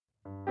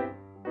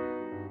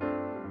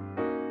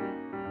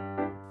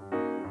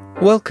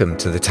Welcome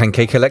to the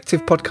 10K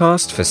Collective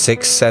podcast for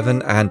 6,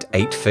 7 and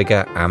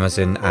 8-figure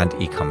Amazon and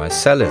e-commerce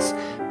sellers,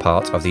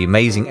 part of the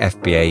amazing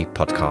FBA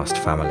podcast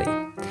family.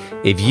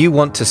 If you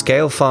want to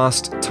scale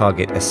fast,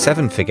 target a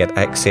 7-figure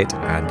exit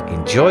and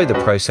enjoy the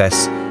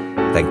process,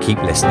 then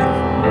keep listening.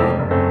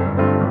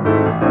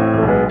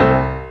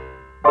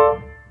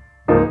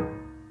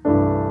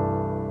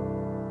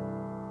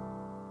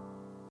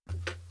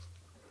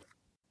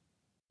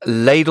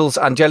 Ladles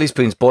and jelly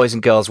spoons, boys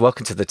and girls,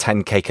 welcome to the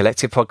 10K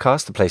Collective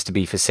podcast, the place to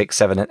be for 6,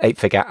 7 and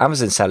 8-figure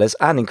Amazon sellers,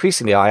 and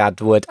increasingly I add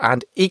the word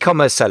and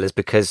e-commerce sellers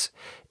because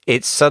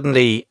it's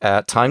suddenly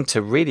time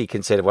to really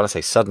consider, when I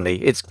say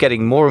suddenly, it's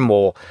getting more and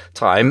more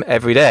time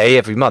every day,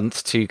 every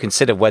month to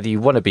consider whether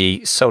you want to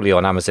be solely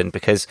on Amazon,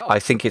 because I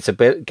think it's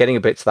getting a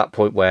bit to that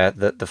point where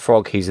the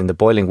frog who's in the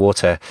boiling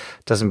water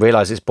doesn't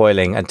realize it's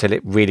boiling until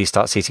it really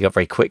starts heating up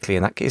very quickly.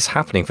 And that is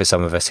happening for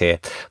some of us here.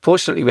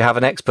 Fortunately, we have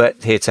an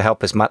expert here to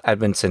help us, Matt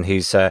Edmondson,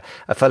 who's a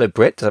fellow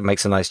Brit that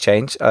makes a nice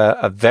change,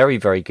 a very,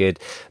 very good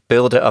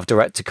builder of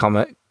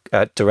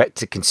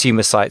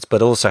direct-to-consumer sites,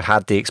 but also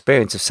had the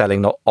experience of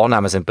selling not on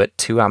Amazon, but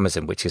to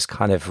Amazon, which is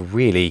kind of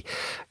really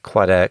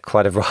quite a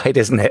ride,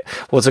 isn't it?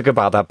 We'll talk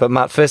about that. But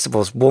Matt, first of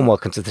all, warm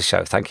welcome to the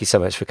show. Thank you so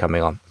much for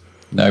coming on.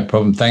 No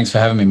problem. Thanks for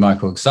having me,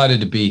 Michael. Excited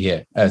to be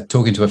here,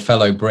 talking to a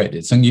fellow Brit.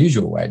 It's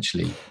unusual,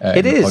 actually,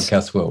 in the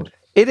podcast world.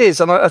 It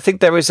is, and I think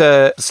there is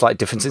a slight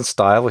difference in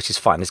style, which is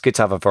fine. It's good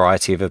to have a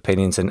variety of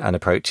opinions and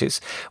approaches.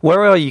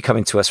 Where are you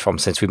coming to us from,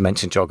 since we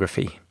mentioned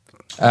geography?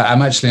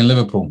 I'm actually in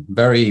Liverpool,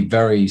 very,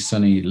 very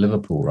sunny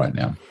Liverpool right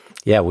now.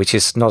 Yeah, which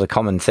is not a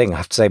common thing, I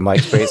have to say, my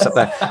experience up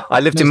there.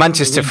 I lived in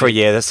Manchester for a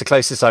year. That's the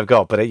closest I've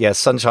got. But yeah,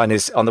 sunshine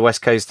is on the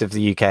west coast of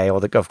the UK,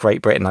 or of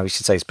Great Britain, I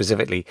should say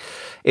specifically,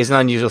 is an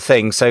unusual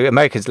thing. So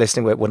Americans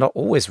listening, we're not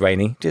always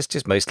rainy,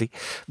 just mostly.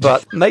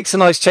 But makes a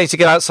nice change to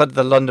get outside of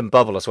the London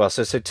bubble as well.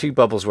 So two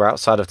bubbles we're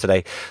outside of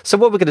today. So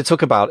what we're going to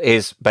talk about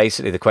is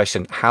basically the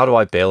question, how do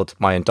I build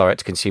my own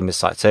direct-to-consumer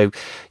site? So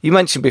you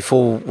mentioned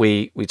before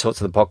we talked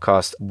to the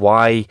podcast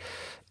why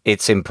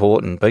it's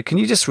important, but can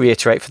you just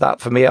reiterate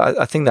for me?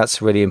 I think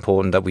that's really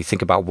important that we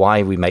think about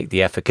why we make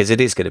the effort, because it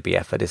is going to be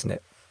effort, isn't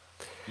it?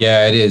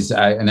 Yeah, it is.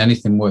 And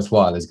anything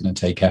worthwhile is going to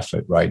take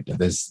effort, right?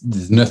 There's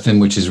nothing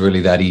which is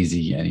really that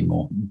easy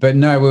anymore. But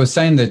no, we were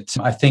saying that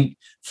I think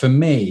for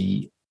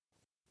me,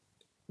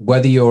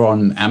 whether you're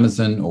on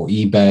Amazon or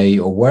eBay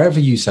or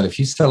wherever you sell, if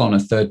you sell on a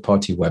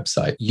third-party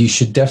website, you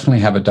should definitely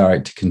have a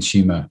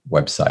direct-to-consumer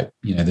website,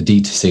 the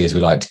D2C, as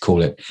we like to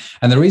call it.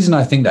 And the reason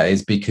I think that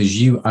is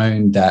because you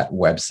own that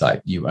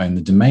website. You own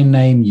the domain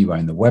name, you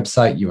own the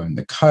website, you own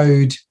the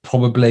code,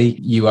 probably.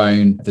 You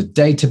own the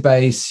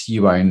database,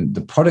 you own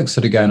the products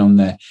that are going on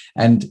there.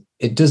 And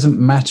it doesn't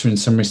matter in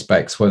some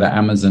respects whether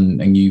Amazon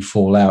and you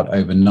fall out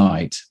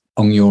overnight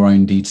on your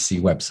own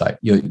D2C website.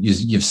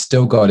 You've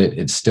still got it.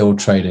 It's still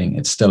trading.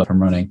 It's still up and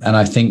running. And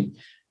I think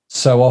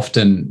so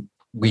often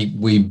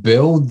we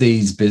build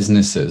these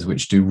businesses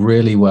which do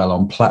really well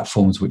on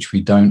platforms which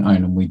we don't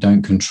own and we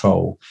don't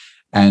control.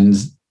 And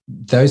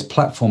those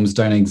platforms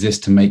don't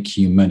exist to make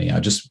you money.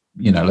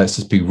 Let's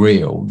just be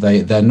real.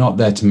 They're not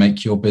there to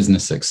make your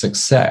business a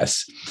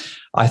success.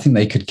 I think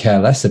they could care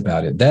less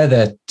about it. They're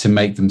there to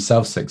make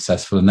themselves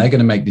successful, and they're going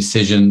to make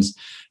decisions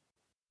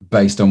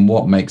based on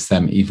what makes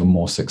them even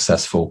more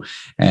successful.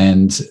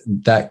 And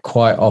that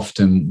quite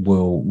often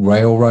will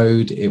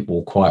railroad, it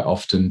will quite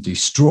often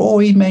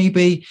destroy,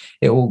 maybe.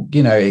 It will,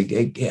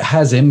 it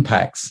has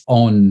impacts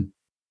on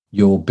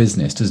your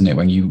business, doesn't it,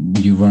 when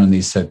you run on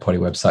these third-party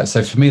websites.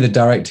 So for me, the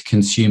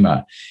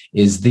direct-to-consumer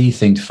is the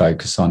thing to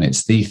focus on.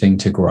 It's the thing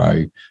to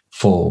grow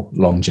for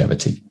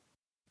longevity.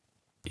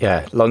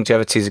 Yeah,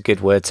 longevity is a good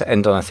word to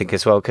end on, I think,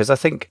 as well, because I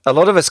think a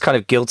lot of us kind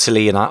of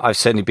guiltily, and I've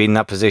certainly been in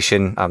that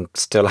position, I'm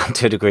still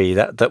to a degree,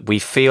 that we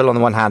feel on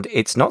the one hand,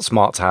 it's not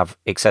smart to have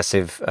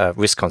excessive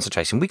risk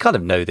concentration. We kind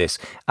of know this,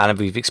 and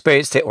we've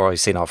experienced it, or we've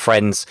seen our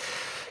friends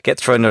get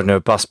thrown under a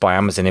bus by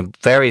Amazon in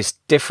various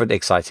different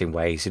exciting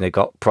ways.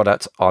 Got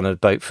product on a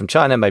boat from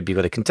China, maybe you've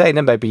got a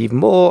container, maybe even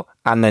more,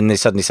 and then they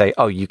suddenly say,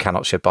 oh, you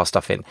cannot ship our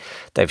stuff in.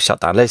 They've shut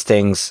down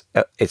listings,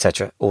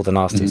 etc., all the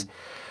nasties. Mm-hmm.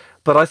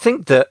 But I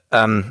think that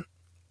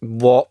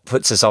what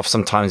puts us off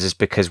sometimes is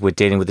because we're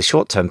dealing with the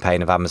short-term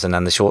pain of Amazon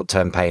and the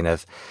short-term pain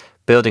of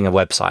building a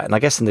website. And I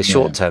guess in the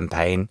short-term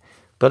pain,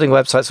 building a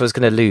website's always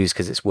going to lose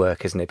because it's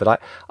work, isn't it? But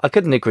I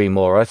couldn't agree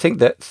more. I think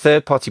that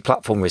third-party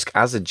platform risk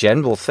as a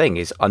general thing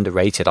is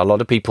underrated. A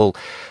lot of people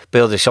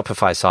build a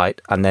Shopify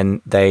site and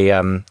then they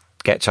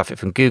get traffic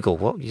from Google.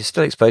 Well, you're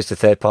still exposed to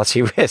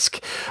third-party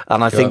risk.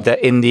 And I think that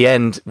in the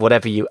end,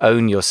 whatever you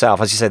own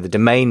yourself, as you say, the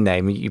domain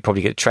name, you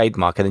probably get a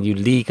trademark and then you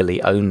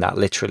legally own that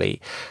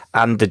literally.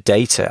 And the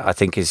data, I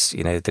think, is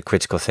the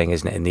critical thing,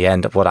 isn't it? In the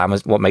end,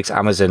 what makes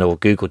Amazon or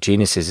Google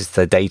geniuses is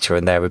the data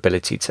and their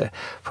ability to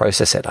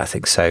process it, I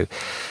think. So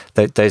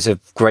those are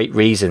great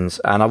reasons.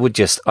 And I would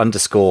just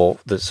underscore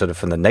that sort of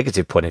from the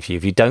negative point of view,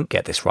 if you don't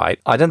get this right,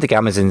 I don't think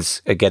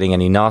Amazon's getting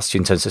any nastier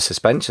in terms of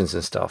suspensions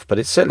and stuff, but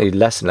it's certainly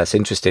less and less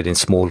interested in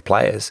small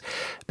players,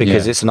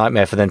 because it's a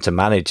nightmare for them to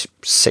manage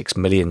 6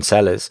 million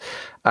sellers.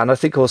 And I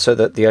think also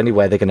that the only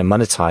way they're going to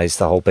monetize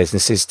the whole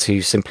business is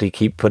to simply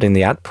keep putting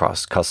the ad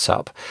costs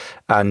up.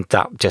 And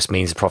that just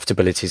means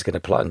profitability is going to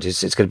plunge.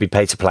 It's going to be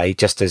pay to play,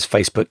 just as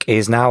Facebook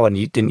is now and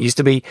it didn't used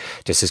to be,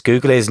 just as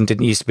Google is and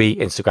didn't used to be,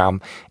 Instagram.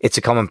 It's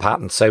a common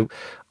pattern. So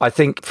I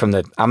think from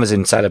the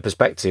Amazon seller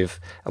perspective,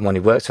 and when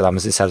he works with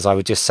Amazon sellers, I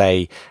would just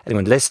say,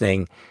 anyone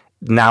listening,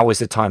 now is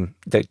the time.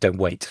 Don't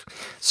wait.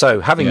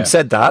 So having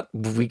said that,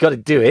 we got to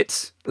do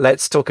it.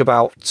 Let's talk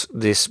about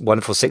this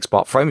wonderful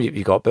 6-part framework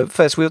you got. But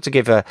first, we ought to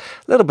give a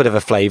little bit of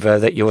a flavour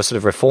that you're a sort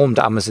of reformed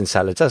Amazon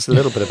seller. Tell us a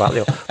little bit about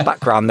your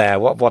background there.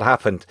 What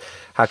happened?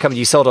 How come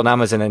you sold on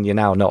Amazon and you're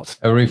now not?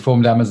 A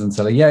reformed Amazon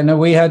seller. Yeah, no,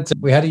 we had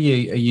a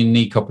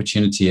unique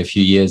opportunity a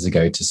few years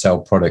ago to sell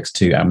products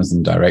to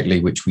Amazon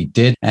directly, which we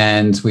did.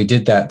 And we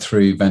did that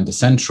through Vendor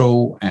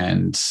Central.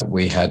 And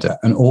we had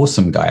an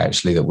awesome guy,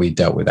 actually, that we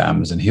dealt with at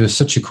Amazon. He was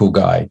such a cool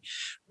guy.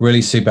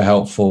 Really super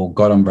helpful,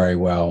 got on very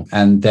well.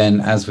 And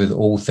then, as with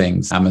all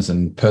things,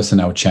 Amazon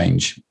personnel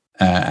change.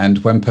 And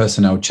when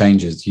personnel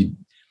changes,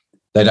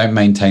 they don't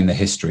maintain the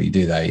history,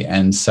 do they?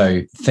 And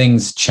so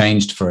things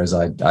changed for us,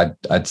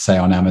 I'd say,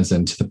 on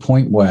Amazon to the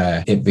point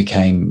where it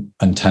became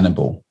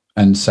untenable.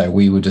 And so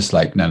we were just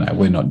like, no,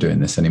 we're not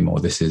doing this anymore.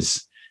 This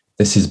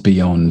is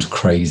beyond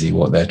crazy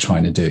what they're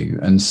trying to do.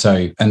 And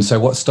so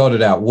what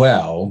started out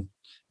well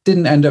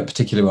didn't end up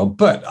particularly well.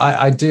 But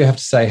I do have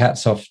to say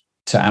hats off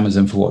to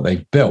Amazon for what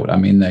they've built. I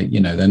mean,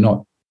 they're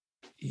not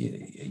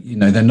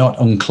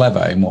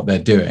unclever in what they're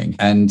doing.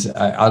 And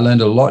I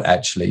learned a lot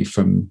actually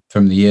from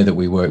the year that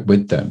we worked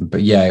with them.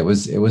 But yeah, it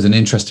was an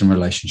interesting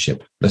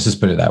relationship. Let's just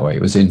put it that way.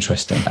 It was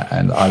interesting,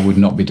 and I would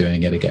not be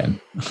doing it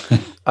again.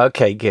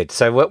 Okay, good.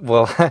 So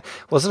we'll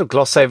sort of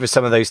gloss over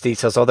some of those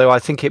details, although I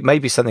think it may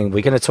be something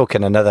we're going to talk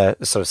in another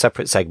sort of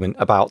separate segment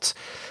about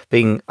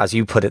being, as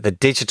you put it, the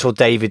digital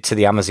David to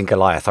the Amazon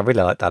Goliath. I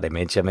really like that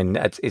image. I mean,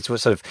 it's what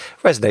sort of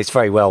resonates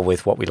very well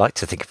with what we like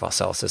to think of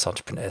ourselves as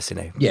entrepreneurs,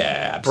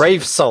 Yeah, absolutely.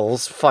 Brave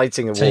souls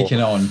fighting a war.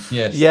 Taking on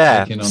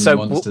the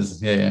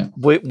monsters.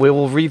 We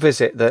will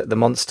revisit the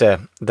monster,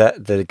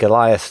 the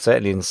Goliath,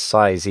 certainly in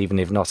size, even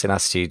if not in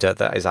attitude,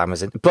 that is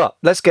Amazon. But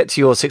let's get to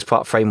your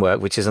 6-part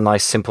framework, which is a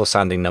nice, simple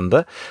sounding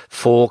number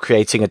for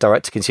creating a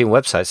direct-to-consumer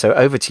website. So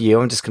over to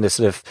you. I'm just going to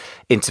sort of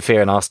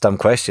interfere and ask dumb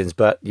questions,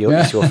 but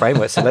it's your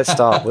framework. So let's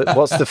start.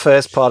 What's the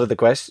first part of the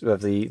question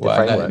of the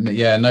framework?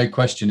 No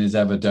question is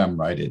ever dumb,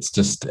 right? It's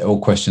just all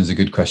questions are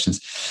good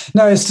questions.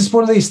 No, it's just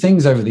one of these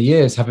things over the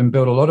years, having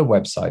built a lot of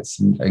websites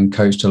and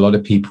coached a lot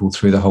of people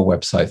through the whole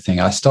website thing.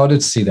 I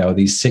started to see there were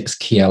these 6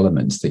 key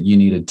elements that you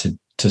needed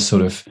to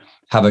sort of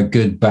have a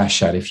good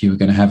bash at if you were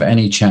going to have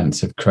any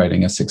chance of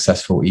creating a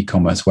successful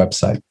e-commerce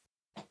website.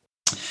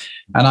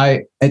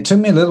 And it took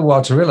me a little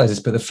while to realize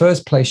this, but the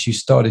first place you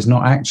start is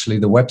not actually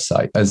the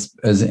website,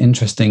 as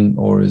interesting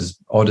or as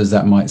odd as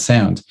that might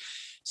sound.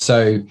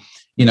 So,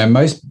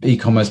 most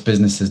e-commerce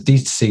businesses,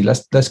 D2C,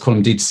 let's call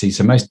them D2C.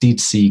 So most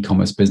D2C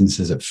e-commerce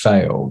businesses that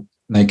fail,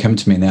 they come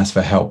to me and they ask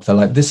for help. They're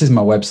like, this is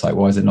my website.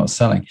 Why is it not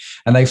selling?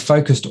 And they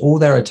focused all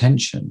their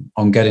attention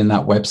on getting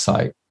that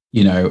website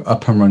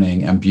up and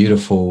running and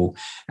beautiful,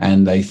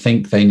 and they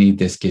think they need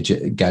this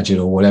gadget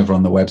or whatever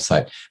on the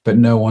website, but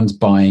no one's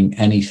buying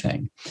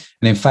anything.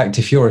 And in fact,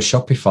 if you're a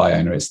Shopify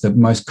owner, it's the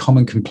most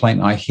common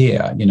complaint I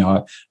hear.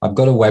 I've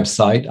got a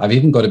website, I've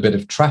even got a bit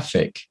of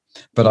traffic,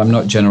 but I'm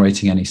not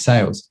generating any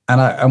sales.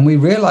 And we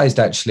realized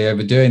actually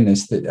over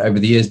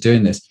the years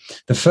doing this,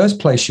 the first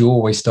place you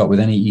always start with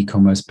any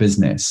e-commerce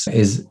business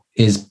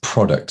is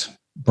product.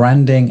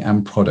 Branding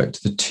and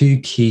product, the 2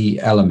 key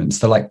elements.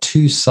 They're like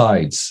 2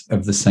 sides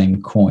of the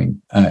same coin,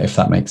 if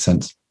that makes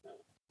sense.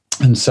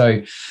 And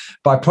so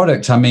by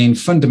product, I mean,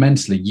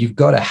 fundamentally, you've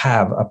got to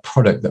have a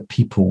product that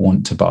people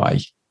want to buy,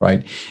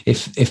 right?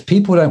 If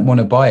people don't want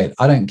to buy it,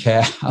 I don't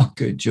care how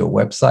good your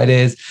website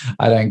is.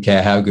 I don't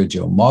care how good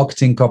your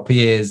marketing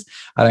copy is.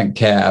 I don't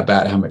care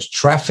about how much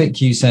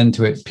traffic you send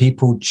to it.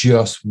 People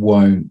just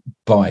won't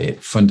buy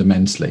it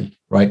fundamentally,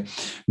 right?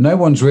 No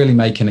one's really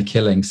making a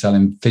killing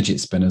selling fidget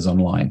spinners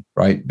online,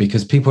 right?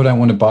 Because people don't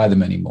want to buy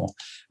them anymore.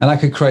 And I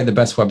could create the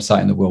best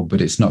website in the world,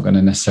 but it's not going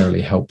to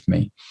necessarily help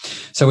me.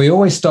 So we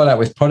always start out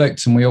with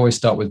products and we always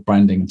start with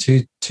branding,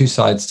 two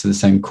sides to the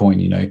same coin,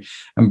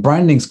 and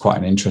branding's quite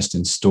an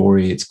interesting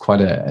story. It's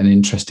quite an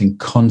interesting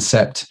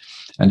concept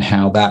and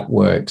how that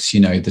works,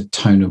 the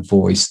tone of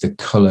voice, the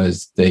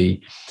colors, the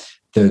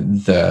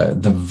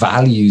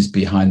values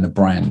behind the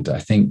brand. I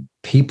think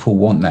people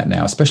want that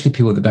now, especially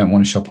people that don't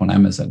want to shop on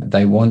Amazon.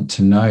 They want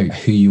to know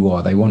who you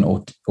are. They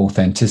want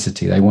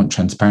authenticity. They want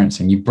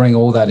transparency. And you bring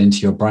all that into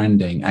your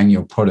branding and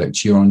your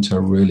product, you're onto a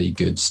really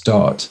good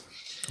start.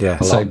 Yeah.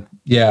 So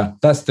yeah,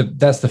 that's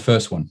the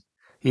first one.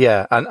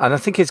 Yeah. And I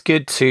think it's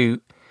good to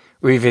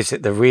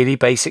revisit the really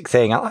basic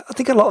thing. I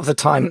think a lot of the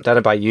time, I don't know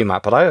about you,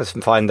 Matt, but I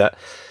often find that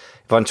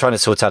if I'm trying to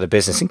sort out a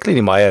business,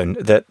 including my own,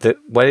 that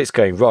when it's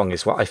going wrong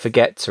is what I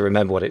forget to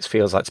remember what it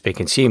feels like to be a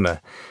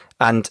consumer.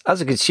 And as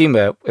a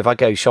consumer, if I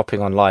go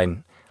shopping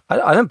online,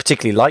 I don't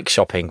particularly like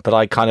shopping, but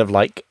I kind of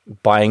like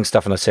buying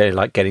stuff, and I certainly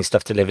like getting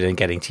stuff delivered and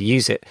getting to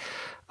use it.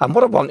 And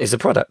what I want is a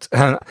product.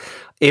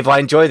 If I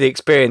enjoy the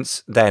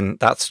experience, then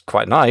that's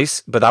quite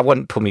nice, but that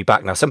wouldn't pull me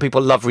back. Now, some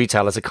people love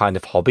retail as a kind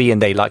of hobby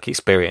and they like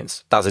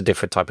experience. That's a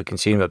different type of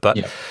consumer. But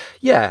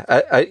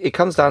it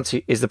comes down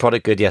to, is the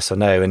product good, yes or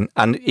no?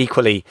 And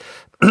equally,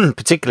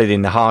 particularly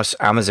in the harsh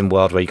Amazon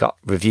world where you got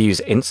reviews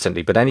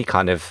instantly, but any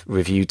kind of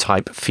review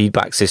type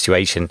feedback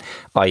situation,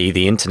 i.e.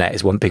 the internet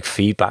is one big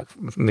feedback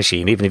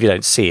machine, even if you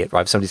don't see it,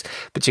 right? If somebody's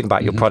bitching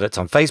about your product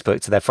on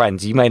Facebook to their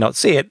friends, you may not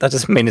see it. That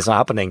doesn't mean it's not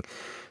happening.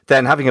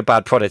 Then having a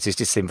bad product is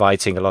just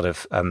inviting a lot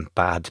of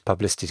bad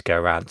publicity to go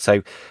around.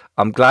 So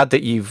I'm glad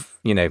that you've,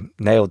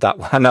 nailed that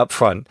one up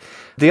front.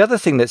 The other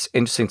thing that's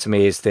interesting to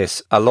me is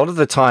this. A lot of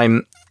the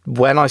time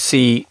when I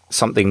see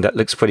something that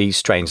looks pretty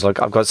strange,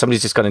 like I've got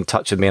somebody's just got in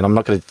touch with me, and I'm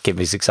not going to give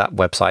his exact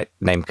website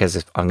name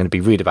because I'm going to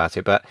be rude about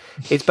it, but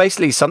it's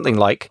basically something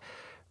like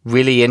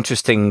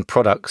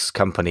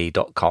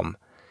reallyinterestingproductscompany.com.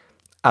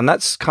 And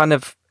that's kind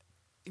of,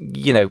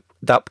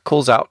 that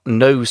calls out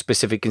no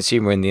specific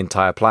consumer in the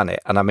entire planet.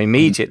 And I'm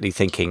immediately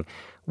thinking,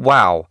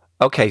 wow,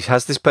 okay,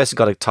 has this person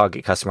got a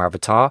target customer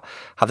avatar?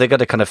 Have they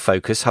got a kind of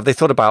focus? Have they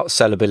thought about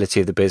sellability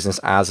of the business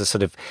as a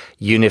sort of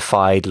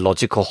unified,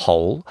 logical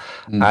whole?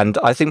 And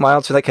I think my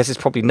answer to that case is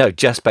probably no,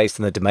 just based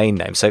on the domain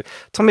name. So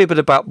tell me a bit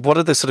about what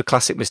are the sort of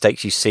classic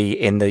mistakes you see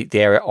in the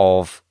area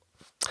of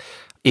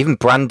even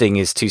branding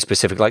is too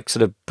specific, like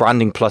sort of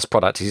branding plus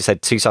product, as you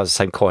said, two sides of the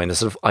same coin, the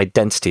sort of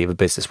identity of a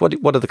business. What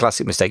are the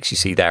classic mistakes you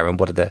see there, and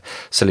what are the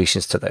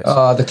solutions to those?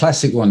 The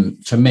classic one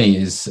for me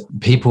is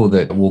people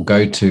that will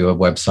go to a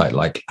website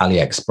like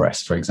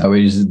AliExpress, for example,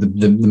 which is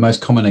the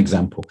most common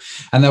example.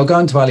 And they'll go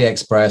into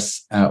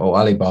AliExpress or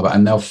Alibaba,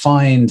 and they'll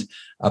find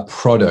a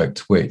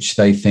product which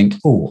they think,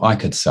 oh, I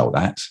could sell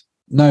that.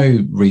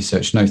 No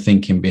research, no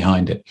thinking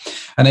behind it.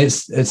 And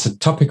it's a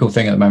topical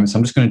thing at the moment. So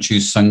I'm just going to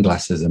choose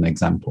sunglasses as an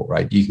example,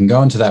 right? You can go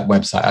onto that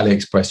website,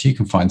 AliExpress, you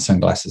can find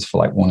sunglasses for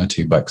like $1 or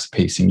 $2 a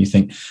piece. And you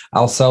think,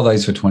 I'll sell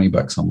those for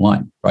 $20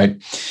 online, right?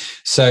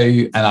 So,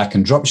 and I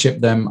can drop ship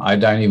them. I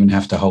don't even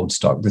have to hold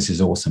stock. This is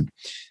awesome.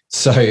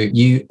 So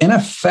you, in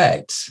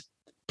effect,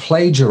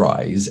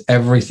 plagiarize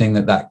everything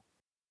that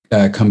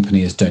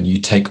company has done.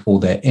 You take all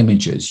their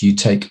images, you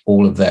take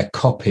all of their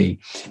copy,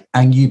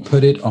 and you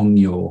put it on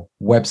your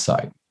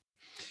website.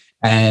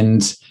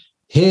 And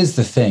here's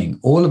the thing,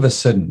 all of a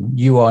sudden,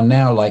 you are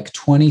now like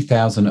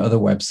 20,000 other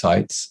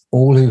websites,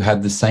 all who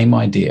had the same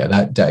idea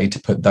that day to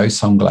put those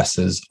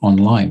sunglasses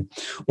online,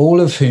 all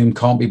of whom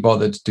can't be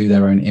bothered to do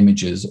their own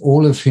images,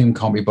 all of whom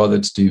can't be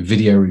bothered to do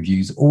video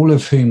reviews, all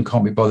of whom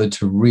can't be bothered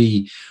to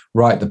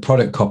rewrite the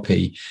product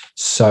copy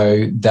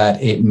so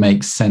that it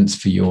makes sense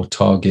for your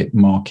target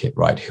market,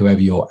 right?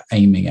 Whoever you're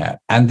aiming at.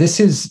 And this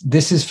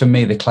is for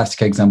me the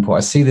classic example.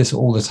 I see this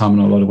all the time on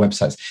a lot of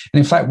websites. And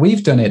in fact,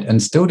 we've done it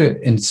and still do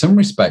it in some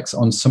respects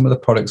on some of the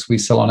products we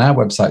sell on our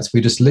websites.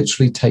 We just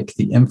literally take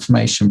the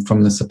information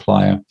from the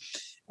supplier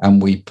and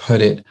we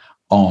put it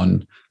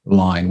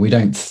online. We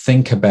don't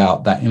think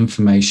about that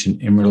information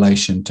in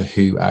relation to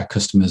who our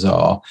customers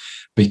are,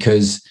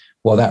 because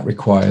that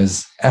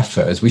requires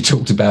effort, as we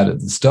talked about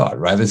at the start,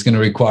 right? It's going to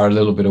require a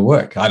little bit of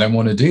work. I don't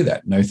want to do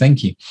that. No,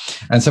 thank you.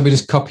 And so we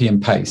just copy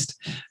and paste.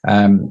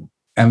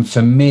 And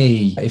for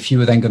me, if you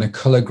were then going to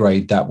color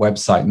grade that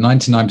website,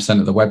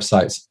 99% of the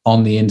websites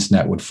on the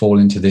internet would fall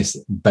into this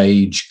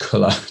beige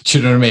color. Do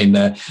you know what I mean?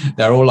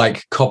 They're all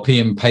like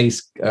copy and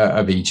paste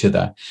of each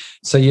other.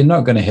 So you're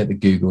not going to hit the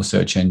Google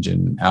search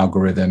engine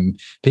algorithm.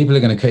 People are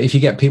going to, if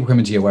you get people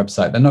coming to your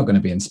website, they're not going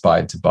to be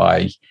inspired to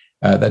buy.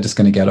 They're just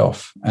going to get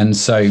off. And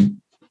so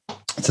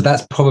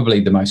that's probably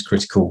the most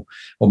critical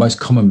or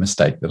most common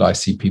mistake that I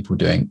see people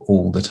doing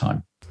all the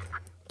time.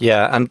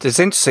 Yeah, and it's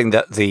interesting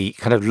that the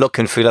kind of look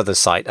and feel of the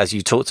site, as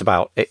you talked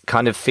about, it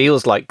kind of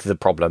feels like the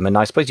problem. And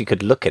I suppose you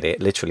could look at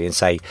it literally and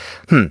say,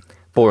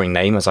 boring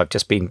name, as I've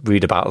just been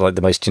rude about, like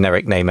the most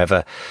generic name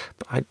ever.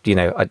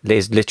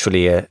 There's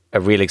literally a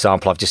real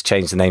example. I've just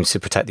changed the names to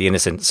protect the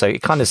innocent. So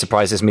it kind of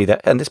surprises me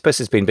that, and this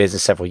person's been in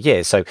business several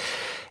years. So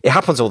it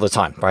happens all the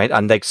time, right?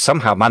 And they're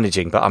somehow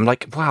managing, but I'm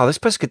like, wow, this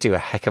person could do a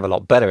heck of a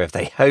lot better if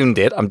they honed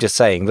it. I'm just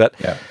saying that.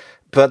 Yeah.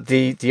 But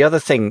the other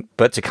thing,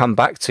 but to come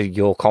back to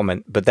your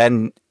comment, but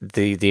then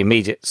the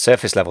immediate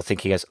surface level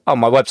thinking is, oh,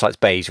 my website's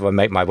beige. If I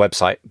make my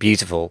website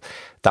beautiful,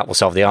 that will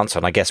solve the answer.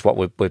 And I guess what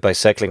we're both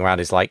circling around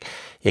is like,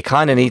 you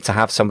kind of need to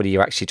have somebody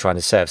you're actually trying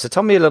to serve. So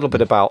tell me a little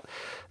bit about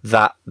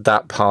that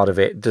part of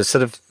it, the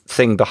sort of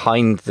thing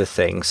behind the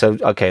thing. So,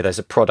 okay, there's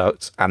a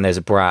product and there's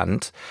a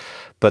brand,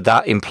 but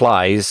that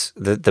implies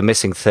the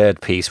missing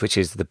third piece, which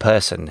is the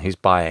person who's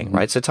buying,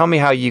 right? So tell me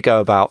how you go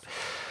about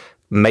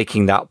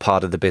making that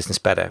part of the business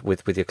better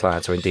with your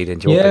clients, or indeed in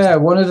your business. Yeah,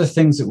 one of the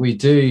things that we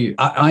do,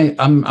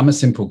 I'm a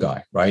simple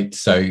guy, right?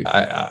 So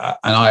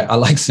I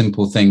like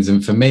simple things.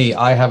 And for me,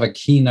 I have a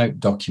keynote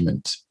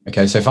document.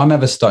 Okay, so if I'm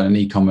ever starting an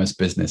e-commerce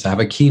business, I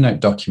have a keynote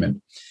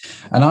document.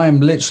 And I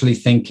am literally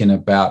thinking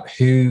about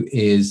who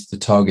is the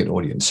target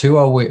audience? Who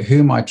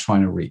am I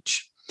trying to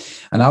reach?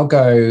 And I'll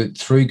go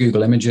through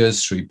Google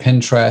Images, through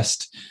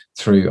Pinterest,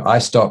 through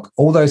iStock,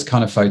 all those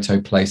kind of photo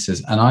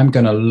places. And I'm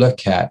going to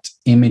look at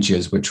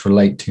images which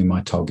relate to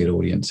my target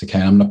audience. Okay.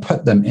 And I'm going to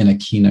put them in a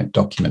Keynote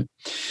document.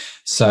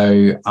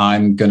 So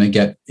I'm going to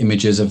get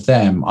images of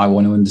them. I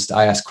want to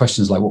understand. I ask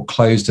questions like, what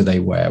clothes do they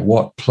wear?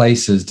 What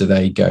places do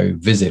they go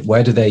visit?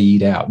 Where do they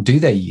eat out? Do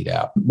they eat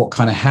out? What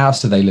kind of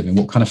house do they live in?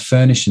 What kind of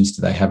furnishings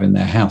do they have in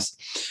their house?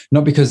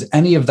 Not because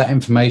any of that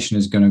information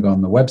is going to go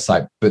on the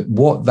website, but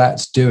what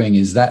that's doing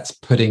is that's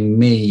putting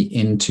me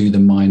into the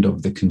mind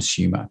of the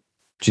consumer.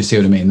 Do you see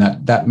what I mean?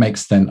 That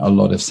makes then a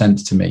lot of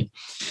sense to me.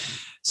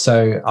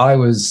 So I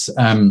was...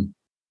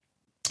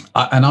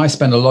 and I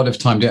spend a lot of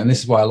time doing, and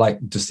this is why I like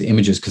just the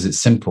images, because it's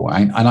simple.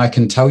 And I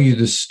can tell you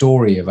the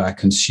story of our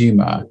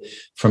consumer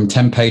from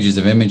 10 pages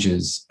of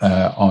images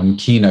on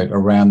Keynote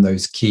around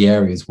those key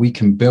areas. We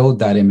can build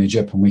that image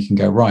up and we can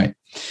go, right.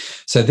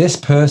 So this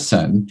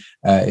person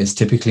is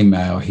typically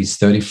male. He's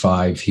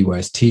 35. He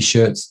wears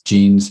T-shirts,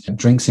 jeans,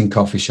 drinks in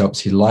coffee shops.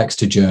 He likes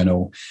to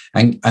journal.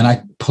 And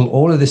I pull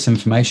all of this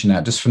information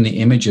out just from the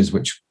images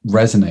which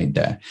resonate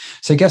there.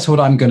 So guess what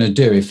I'm going to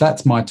do? If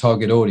that's my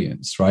target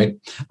audience, right?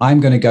 I'm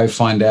going to go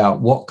find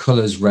out what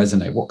colors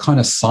resonate, what kind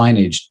of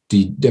signage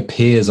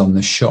appears on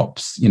the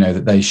shops,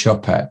 that they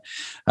shop at.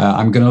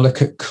 I'm going to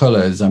look at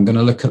colors. I'm going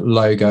to look at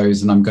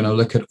logos, and I'm going to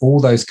look at all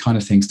those kind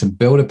of things to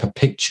build up a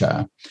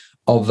picture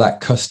of that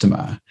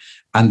customer.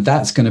 And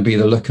that's going to be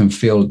the look and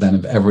feel then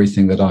of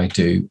everything that I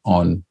do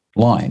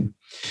online.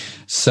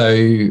 So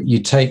you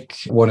take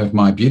one of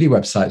my beauty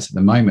websites at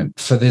the moment.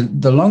 For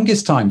the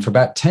longest time, for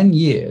about 10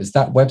 years,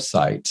 that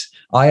website,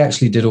 I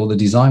actually did all the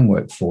design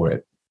work for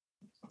it.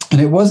 And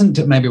it wasn't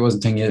 10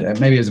 years,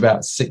 maybe it was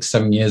about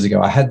 6-7 years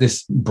ago. I had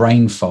this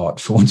brain fart,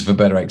 for want of a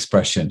better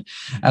expression.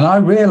 And I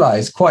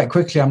realized quite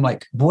quickly, I'm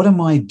like, what am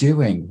I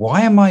doing?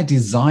 Why am I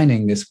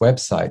designing this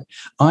website?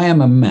 I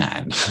am a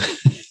man.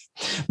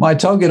 My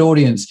target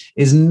audience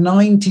is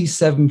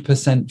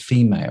 97%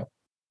 female,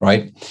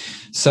 right?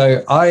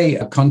 So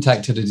I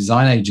contacted a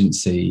design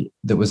agency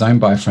that was owned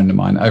by a friend of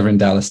mine over in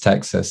Dallas,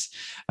 Texas.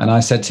 And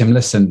I said to him,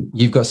 listen,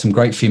 you've got some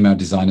great female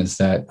designers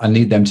there. I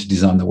need them to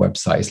design the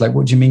website. He's like,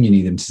 what do you mean you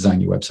need them to design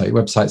your website? Your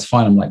website's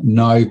fine. I'm like,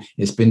 no,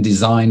 it's been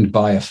designed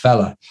by a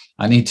fella.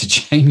 I need to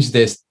change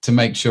this to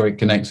make sure it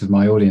connects with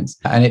my audience.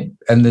 And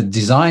the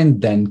design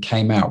then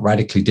came out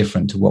radically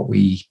different to what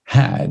we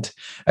had.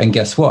 And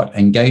guess what?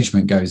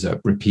 Engagement goes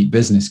up, repeat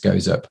business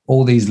goes up,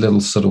 all these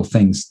little subtle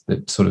things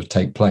that sort of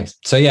take place.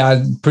 So yeah, I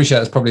appreciate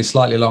that's probably a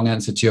slightly long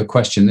answer to your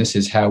question. This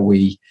is how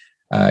we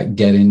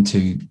get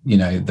into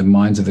the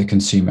minds of the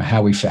consumer.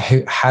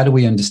 How do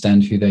we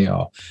understand who they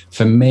are?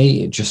 For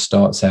me, it just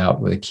starts out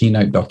with a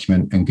Keynote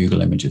document and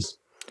Google Images.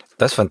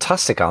 That's a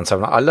fantastic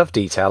answer. I love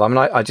detail. I mean,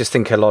 I just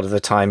think a lot of the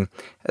time,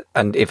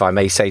 and if I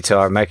may say to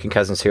our American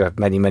cousins who have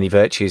many, many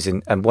virtues,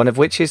 and one of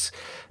which is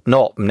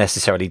not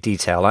necessarily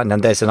detail. And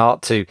then there's an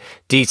art to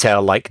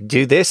detail, like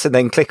do this and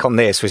then click on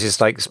this, which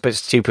is like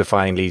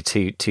stupefyingly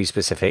too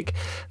specific,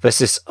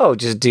 versus,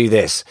 just do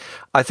this.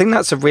 I think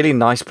that's a really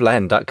nice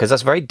blend because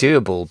that's very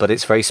doable, but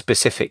it's very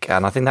specific.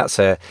 And I think that's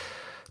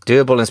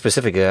doable and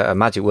specific are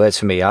magic words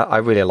for me. I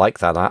really like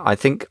that. I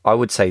think I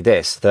would say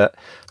this, that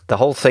the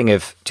whole thing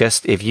of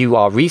just if you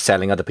are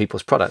reselling other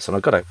people's products, and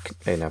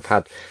I've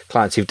had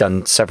clients who've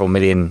done several £1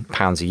 million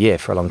a year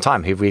for a long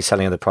time who are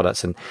reselling other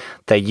products, and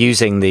they're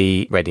using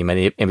the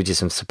ready-made images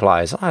from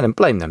suppliers. I don't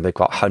blame them. They've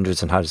got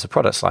hundreds and hundreds of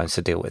product lines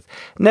to deal with.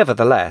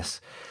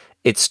 Nevertheless,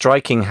 it's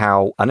striking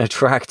how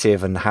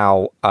unattractive and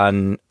how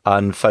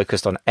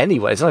unfocused on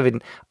anyone. It's not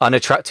even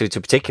unattractive to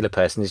a particular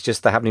person. It's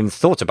just they haven't even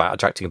thought about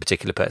attracting a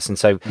particular person.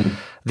 So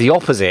the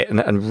opposite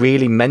and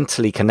really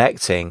mentally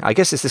connecting, I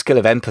guess it's the skill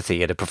of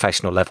empathy at a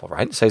professional level,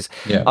 right? So it's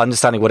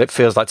understanding what it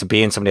feels like to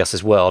be in somebody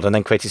else's world and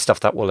then creating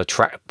stuff that will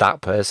attract that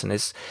person.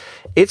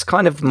 It's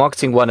kind of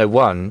marketing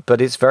 101,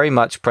 but it's very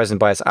much present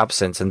by its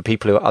absence, and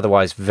people who are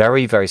otherwise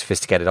very, very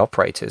sophisticated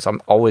operators,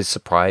 I'm always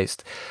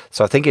surprised.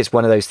 So I think it's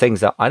one of those things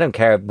that I don't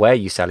care where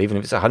you sell, even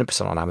if it's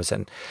 100% on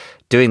Amazon.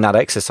 Doing that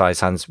exercise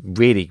sounds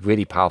really,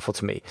 really powerful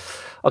to me.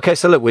 Okay,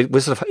 so look,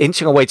 we're sort of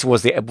inching our way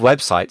towards the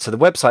website. So the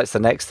website's the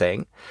next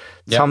thing.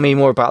 Yep. Tell me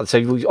more about it.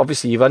 So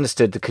obviously you've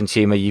understood the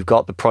consumer, you've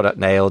got the product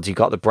nailed, you've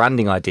got the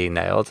branding idea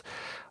nailed.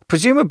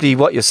 Presumably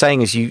what you're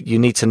saying is you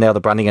need to nail the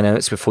branding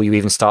elements before you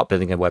even start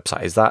building a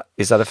website. Is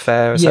that a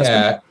fair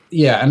assessment?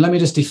 Yeah. And let me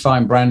just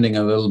define branding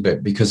a little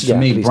bit, because for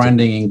me,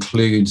 branding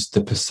includes the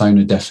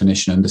persona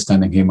definition,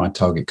 understanding who my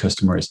target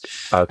customer is.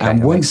 Okay,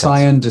 and once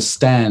I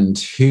understand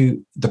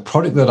who the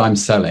product that I'm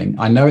selling,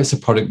 I know it's a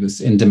product that's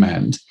in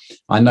demand.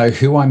 I know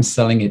who I'm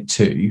selling it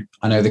to.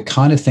 I know the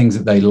kind of things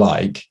that they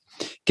like.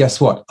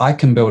 Guess what? I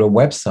can build a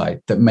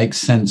website that makes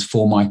sense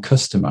for my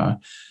customer,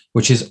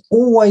 which is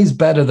always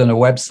better than a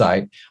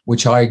website,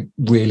 which I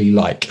really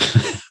like.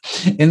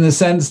 In the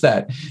sense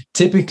that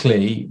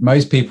typically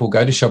most people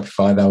go to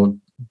Shopify, they'll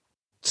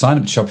sign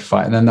up to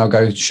Shopify, and then they'll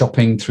go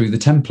shopping through the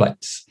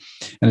templates.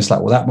 And it's like,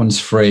 well, that one's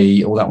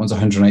free, or that one's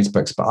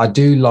 $180, but I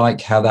do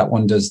like how that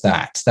one does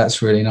that.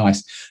 That's really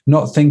nice.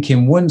 Not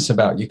thinking once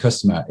about your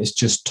customer. It's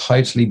just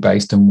totally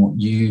based on what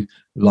you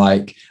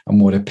like and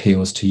what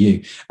appeals to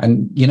you.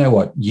 And you know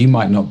what? You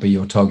might not be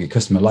your target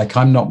customer. Like,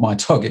 I'm not my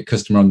target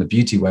customer on the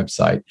beauty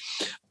website.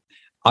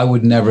 I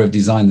would never have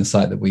designed the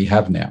site that we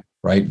have now,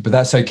 right? But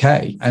that's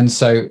okay. And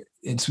so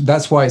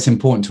that's why it's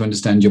important to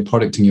understand your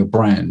product and your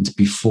brand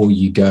before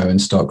you go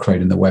and start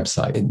creating the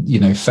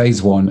website.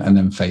 Phase 1 and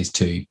then phase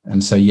 2.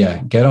 And so,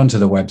 get onto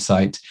the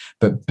website,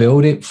 but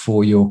build it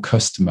for your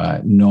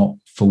customer, not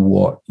for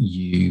what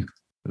you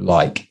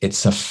like.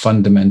 It's a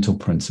fundamental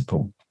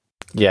principle.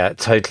 Yeah,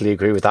 totally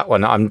agree with that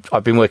one.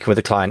 I've been working with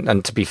a client,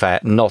 and to be fair,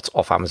 not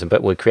off Amazon,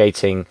 but we're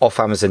creating off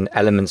Amazon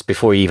elements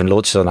before he even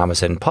launches on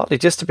Amazon, partly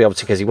just to be able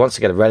to, because he wants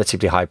to get a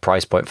relatively high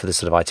price point for the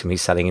sort of item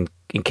he's selling in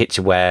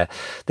kitchenware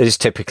that is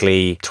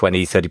typically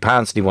 £20-30,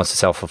 and he wants to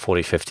sell for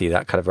 40-50,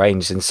 that kind of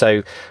range. And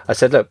so I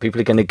said, look,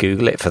 people are going to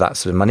Google it for that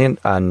sort of money,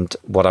 and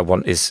what I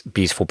want is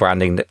beautiful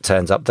branding that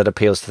turns up, that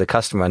appeals to the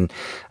customer. And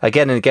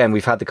again,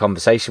 we've had the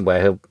conversation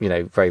where he'll,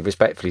 very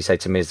respectfully say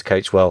to me as the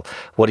coach, well,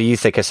 what do you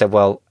think? I said,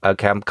 well,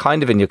 okay, I'm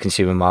kind of in your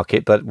consumer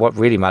market, but what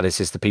really matters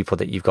is the people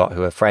that you've got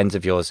who are friends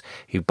of yours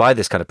who buy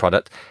this kind of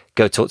product.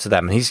 Go talk to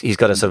them. And he's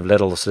got a sort of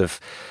little sort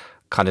of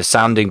kind of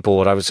sounding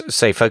board. I would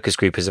say focus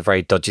group is a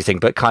very dodgy thing,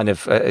 but kind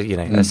of,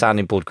 a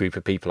sounding board group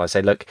of people. I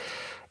say, look,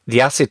 the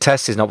acid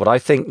test is not what I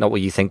think, not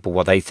what you think, but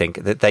what they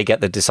think, that they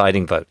get the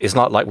deciding vote. It's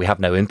not like we have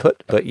no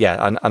input, but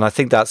and I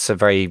think that's a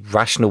very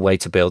rational way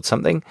to build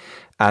something,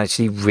 and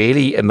actually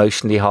really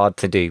emotionally hard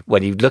to do.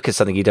 When you look at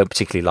something, you don't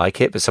particularly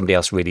like it, but somebody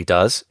else really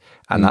does,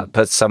 and that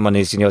puts someone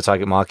who's in your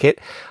target market.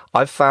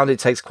 I've found it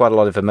takes quite a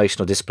lot of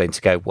emotional discipline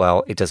to go,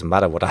 well, it doesn't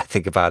matter what I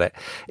think about it.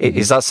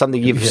 Is that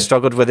something you've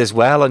struggled with as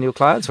well on your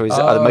clients, or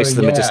are most of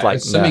them are just like...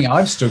 It's something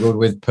I've struggled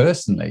with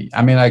personally.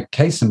 I mean,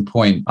 case in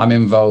point, I'm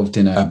involved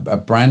in a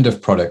brand of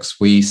products.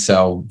 We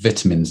sell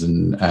vitamins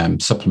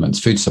and supplements,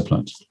 food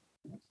supplements.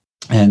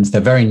 And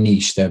they're very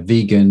niche. They're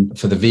vegan,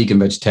 for the vegan,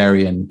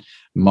 vegetarian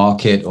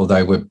market,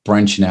 although we're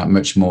branching out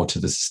much more to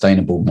the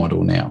sustainable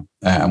model now.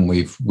 And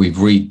we've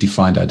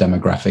redefined our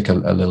demographic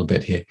a little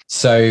bit here.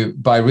 So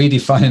by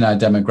redefining our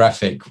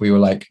demographic, we were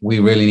like, we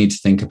really need to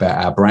think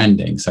about our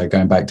branding. So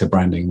going back to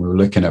branding, we were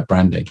looking at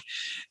branding.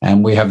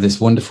 And we have this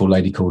wonderful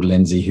lady called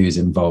Lindsay who's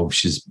involved.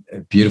 She's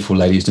a beautiful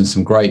lady who's done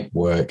some great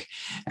work.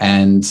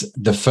 And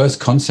the first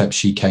concept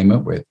she came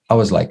up with, I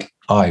was like,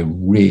 I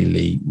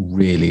really,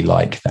 really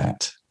like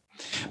that.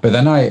 But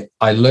then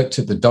I looked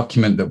at the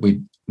document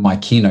my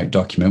keynote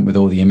document with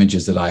all the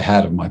images that I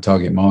had of my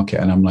target market.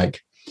 And I'm like,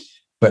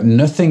 but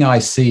nothing I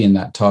see in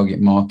that target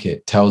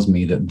market tells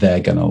me that they're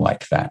going to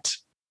like that.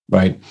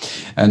 Right.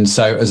 And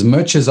so as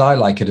much as I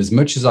like it, as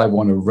much as I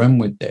want to run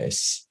with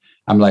this,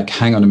 I'm like,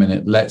 hang on a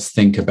minute, let's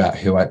think about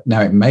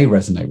now it may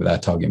resonate with our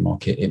target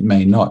market. It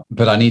may not,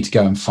 but I need to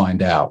go and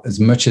find out. As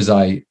much as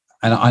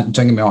don't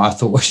get me wrong, I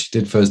thought what she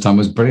did first time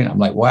was brilliant. I'm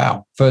like,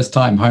 wow, first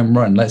time, home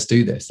run, let's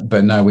do this.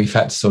 But no, we've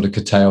had to sort of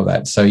curtail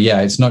that. So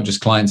it's not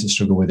just clients that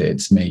struggle with it.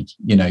 It's me,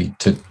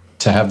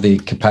 to have the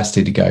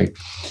capacity to go,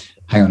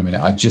 hang on a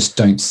minute, I just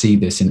don't see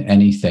this in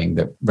anything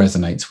that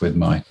resonates with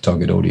my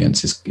target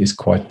audience is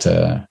quite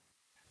a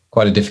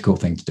difficult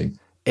thing to do.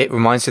 It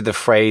reminds me of the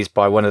phrase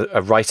by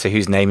a writer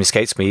whose name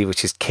escapes me,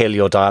 which is "kill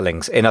your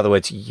darlings." In other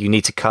words, you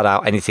need to cut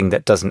out anything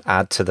that doesn't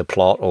add to the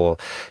plot, or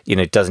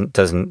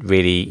doesn't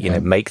really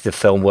make the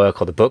film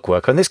work or the book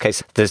work. Or in this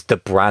case, there's the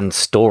brand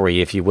story,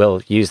 if you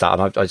will, use that.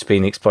 And I've just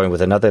been exploring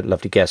with another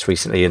lovely guest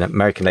recently, an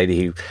American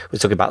lady who was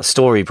talking about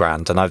story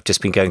brand, and I've just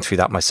been going through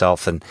that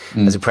myself. And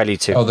as a prelude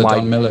to the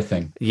Don Miller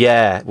thing,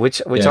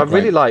 which I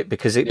really like,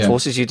 because it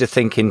forces you to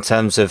think in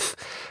terms of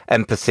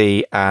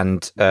empathy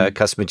and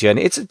customer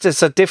journey.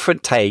 It's a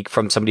different take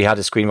from somebody who had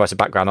a screenwriter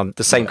background on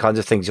the same kinds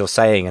of things you're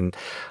saying. And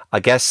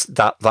I guess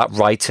that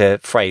writer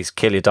phrase,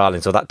 "kill your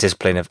darlings," or that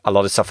discipline of a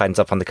lot of stuff ends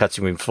up on the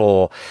cutting room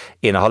floor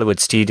in a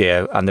Hollywood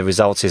studio, and the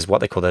result is what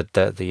they call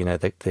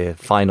the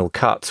final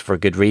cut, for a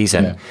good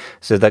reason. Yeah.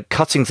 So the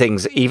cutting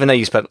things, even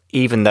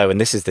though, and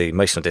this is the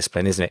emotional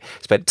discipline, isn't it?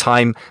 Spent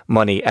time,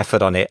 money,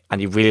 effort on it,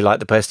 and you really like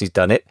the person who's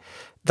done it.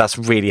 That's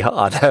really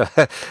hard.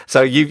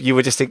 So you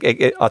were just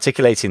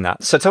articulating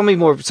that. So tell me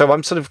more. So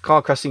I'm sort of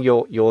car crossing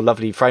your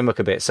lovely framework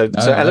a bit. So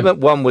element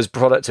one was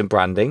product and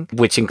branding,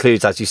 which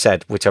includes, as you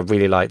said, which I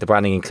really like, the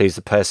branding includes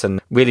the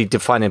person, really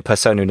defining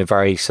persona in a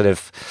very sort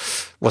of,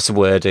 what's the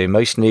word,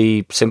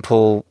 emotionally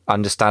simple,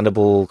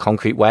 understandable,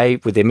 concrete way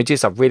with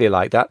images. I really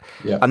like that.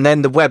 Yeah. And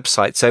then the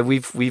website. So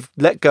we've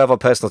let go of our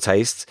personal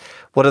tastes.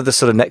 What are the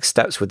sort of next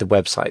steps with the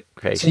website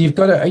creation? So you've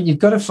got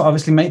to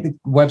obviously make the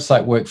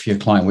website work for your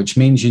client, which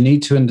means you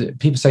need to. And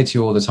people say to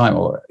you all the time,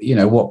 "Or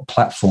what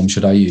platform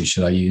should I use?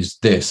 Should I use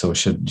this, or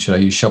should I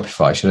use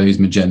Shopify? Should I use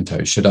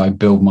Magento? Should I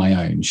build my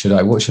own?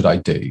 What should I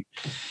do?"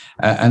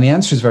 And the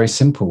answer is very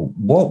simple.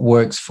 What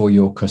works for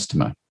your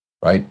customer,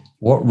 right?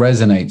 What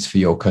resonates for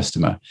your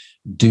customer?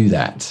 Do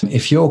that.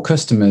 If your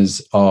customers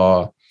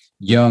are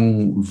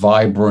young,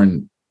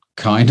 vibrant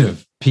kind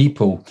of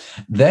people,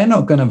 they're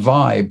not going to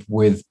vibe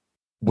with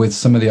with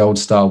some of the old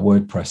style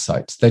WordPress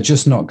sites. They're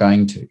just not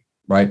going to,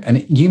 right?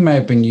 And you may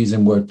have been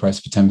using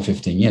WordPress for 10,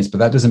 15 years, but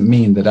that doesn't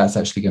mean that that's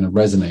actually going to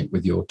resonate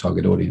with your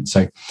target audience.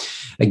 So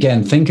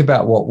again, think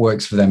about what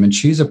works for them and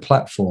choose a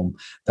platform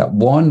that,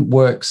 one,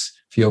 works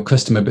for your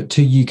customer, but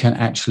two, you can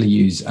actually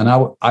use. And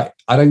I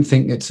don't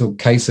think it's a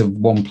case of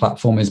one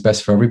platform is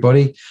best for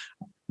everybody.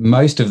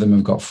 Most of them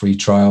have got free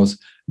trials.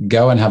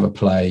 Go and have a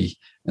play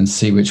and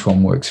see which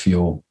one works for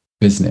your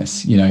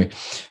business. You know,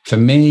 for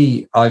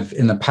me,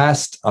 in the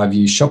past, I've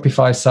used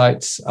Shopify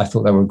sites. I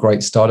thought they were a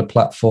great starter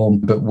platform,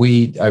 but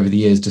we, over the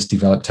years, just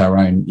developed our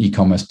own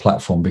e-commerce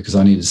platform because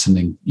I needed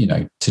something, you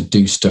know, to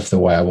do stuff the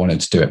way I wanted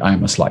to do it. I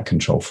am a slight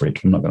control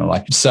freak. I'm not going to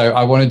lie. So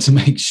I wanted to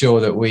make sure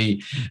that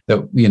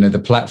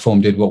the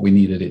platform did what we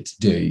needed it to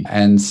do.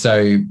 And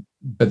so,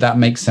 but that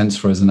makes sense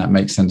for us and that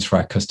makes sense for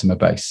our customer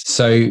base.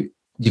 So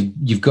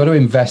you've got to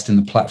invest in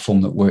the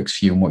platform that works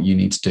for you and what you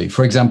need to do.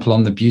 For example,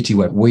 on the beauty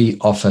web, we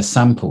offer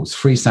samples,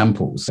 free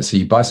samples. So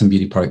you buy some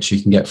beauty products, you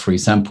can get free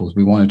samples.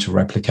 We wanted to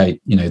replicate,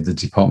 you know, the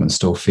department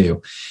store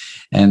feel.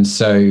 And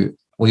so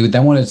we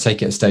then wanted to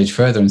take it a stage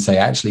further and say,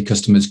 actually,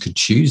 customers could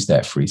choose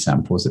their free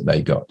samples that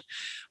they got.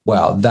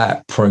 Well,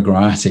 that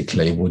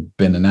programmatically would have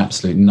been an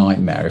absolute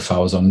nightmare if I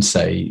was on,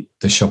 say,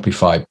 the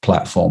Shopify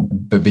platform.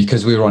 But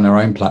because we were on our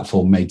own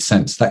platform, made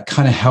sense. That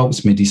kind of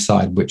helps me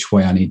decide which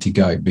way I need to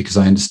go because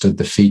I understood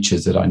the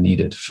features that I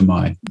needed for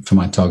my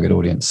target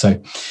audience.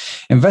 So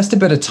invest a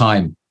bit of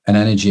time and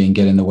energy in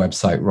getting the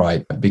website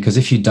right, because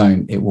if you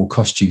don't, it will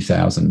cost you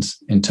thousands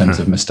in terms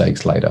of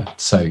mistakes later.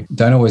 So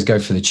don't always go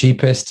for the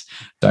cheapest.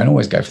 Don't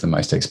always go for the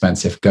most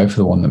expensive. Go for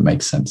the one that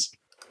makes sense.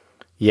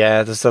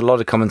 Yeah, there's a lot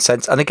of common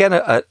sense. And again,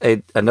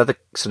 another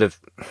sort of,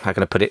 how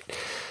can I put it?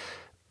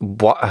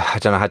 I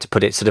don't know how to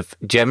put it, sort of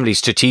generally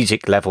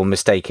strategic level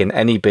mistake in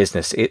any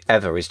business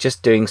ever is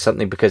just doing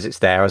something because it's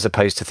there, as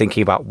opposed to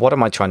thinking about what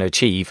am I trying to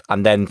achieve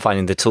and then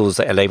finding the tools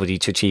that enable you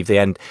to achieve the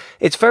end.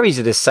 It's very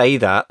easy to say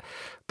that,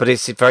 but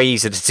it's very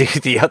easy to do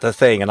the other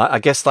thing. And I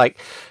guess like,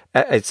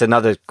 it's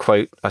another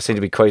quote. I seem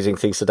to be quoting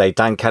things today.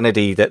 Dan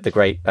Kennedy, the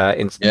great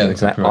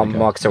internet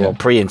marketer, or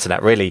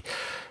pre-internet really,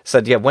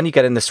 said, yeah, when you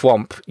get in the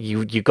swamp,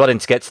 you got in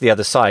to get to the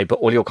other side, but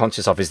all you're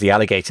conscious of is the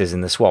alligators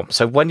in the swamp.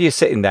 So when you're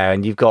sitting there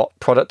and you've got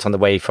product on the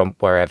way from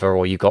wherever,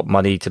 or you've got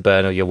money to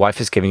burn, or your wife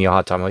is giving you a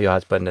hard time, or your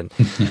husband, and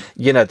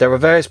you know, there are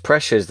various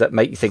pressures that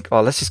make you think, oh,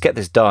 let's just get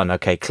this done.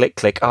 Okay,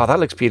 click. Oh, that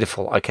looks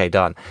beautiful. Okay,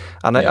 done.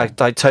 And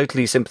I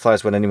totally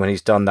sympathize with anyone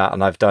who's done that,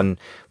 and I've done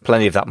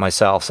plenty of that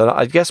myself. So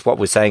I guess what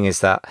we're saying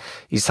is that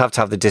you just have to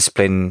have the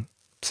discipline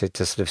to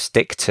sort of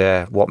stick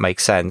to what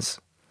makes sense.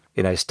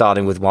 You know,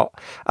 starting with what,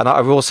 and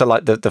I also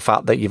like the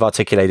fact that you've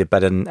articulated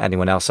better than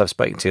anyone else I've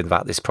spoken to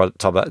about this product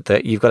topic,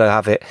 that you've got to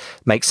have it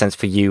make sense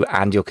for you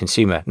and your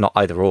consumer, not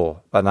either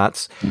or. And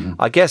that's,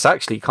 I guess,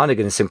 actually kind of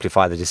going to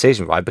simplify the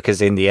decision, right?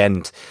 Because in the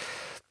end,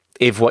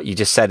 if what you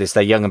just said is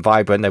they're young and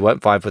vibrant, they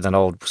won't vibe with an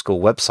old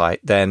school website,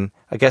 then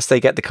I guess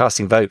they get the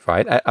casting vote,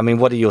 right? I mean,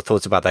 what are your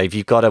thoughts about that? If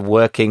you've got a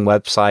working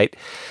website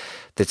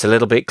that's a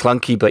little bit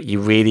clunky, but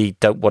you really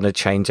don't want to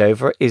change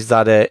over, is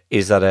that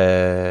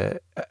a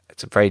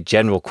it's a very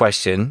general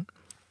question,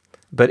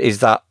 but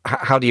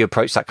how do you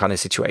approach that kind of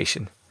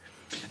situation?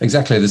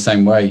 Exactly the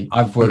same way.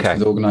 I've worked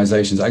with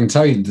organizations. I can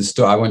tell you the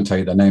story. I won't tell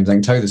you their names. I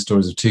can tell you the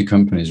stories of two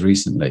companies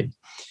recently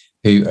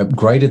who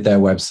upgraded their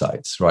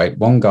websites, right?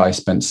 One guy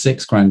spent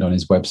 $6,000 on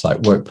his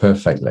website, worked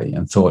perfectly,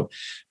 and thought,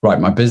 right,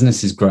 my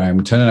business is growing,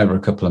 we're turning over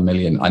a couple of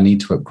million. I need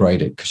to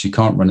upgrade it because you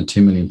can't run a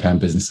 £2 million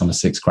business on a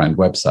 $6,000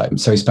 website.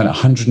 So he spent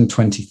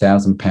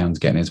 £120,000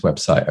 getting his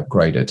website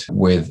upgraded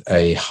with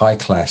a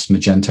high-class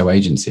Magento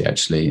agency,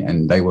 actually,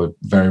 and they were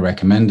very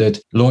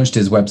recommended. Launched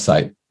his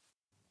website.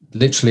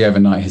 Literally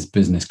overnight, his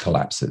business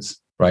collapses,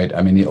 right?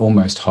 I mean, it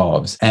almost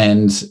halves.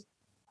 And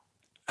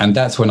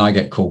that's when I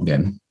get called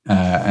in.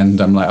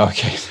 And I'm like,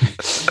 okay,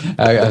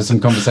 I have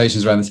some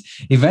conversations around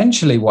this.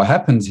 Eventually, what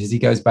happens is he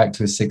goes back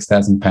to his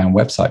 £6,000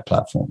 website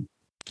platform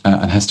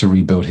and has to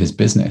rebuild his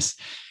business.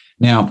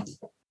 Now,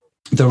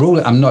 the rule,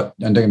 and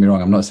don't get me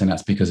wrong, I'm not saying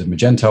that's because of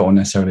Magento or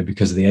necessarily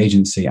because of the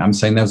agency. I'm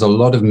saying there's a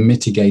lot of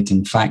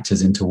mitigating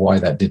factors into why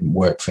that didn't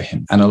work for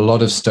him. And a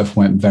lot of stuff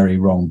went very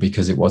wrong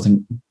because it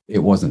wasn't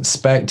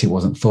spec'd, it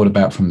wasn't thought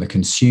about from the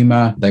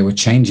consumer. They were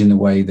changing the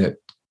way that,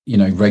 you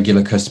know,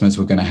 regular customers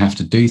were going to have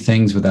to do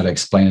things without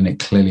explaining it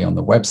clearly on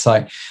the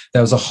website.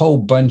 There was a whole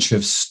bunch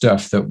of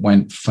stuff that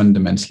went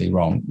fundamentally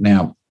wrong.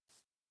 Now,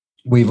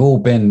 we've all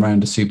been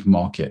around a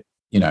supermarket,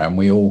 you know, and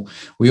we all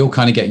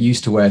kind of get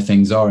used to where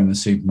things are in the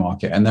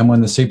supermarket. And then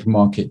when the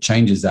supermarket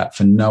changes that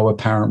for no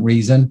apparent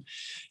reason,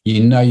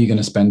 you know you're going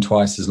to spend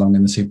twice as long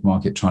in the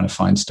supermarket trying to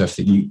find stuff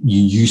that you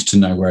used to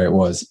know where it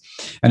was.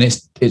 And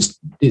it's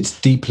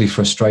deeply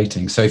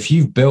frustrating. So if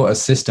you've built a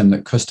system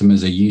that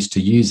customers are used to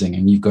using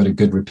and you've got a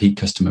good repeat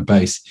customer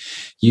base,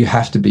 you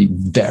have to be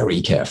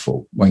very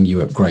careful when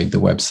you upgrade the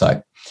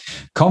website.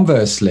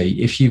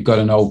 Conversely, if you've got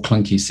an old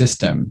clunky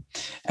system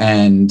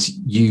and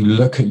you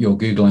look at your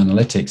Google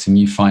Analytics and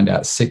you find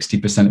out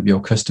 60% of your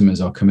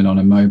customers are coming on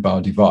a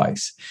mobile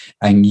device,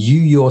 and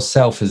you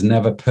yourself has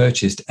never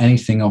purchased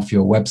anything off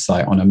your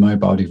website on a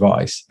mobile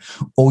device,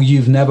 or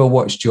you've never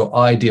watched your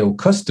ideal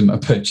customer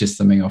purchase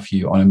something off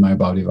you on a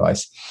mobile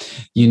device,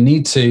 you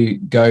need to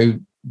go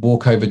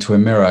walk over to a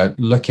mirror,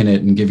 look in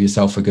it and give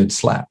yourself a good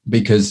slap,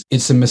 because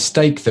it's a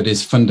mistake that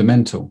is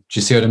fundamental. Do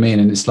you see what I mean?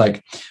 And it's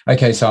like,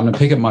 okay, so I'm going to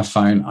pick up my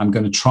phone. I'm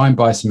going to try and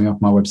buy something off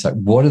my website.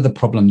 What are the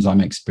problems I'm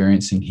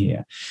experiencing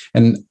here?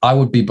 And I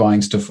would be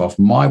buying stuff off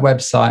my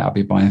website. I'll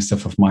be buying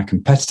stuff off my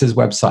competitor's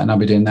website. And I'll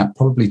be doing that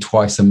probably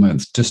twice a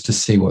month just to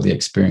see what the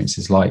experience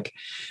is like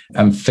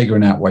and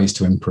figuring out ways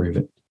to improve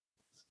it.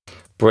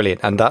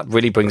 Brilliant. And that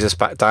really brings us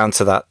back down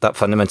to that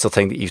fundamental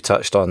thing that you've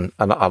touched on.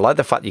 And I like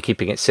the fact you're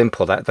keeping it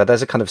simple, that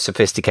there's a kind of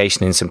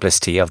sophistication and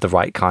simplicity of the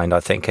right kind,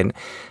 I think. And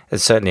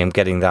certainly I'm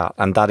getting that.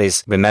 And that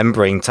is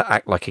remembering to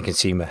act like a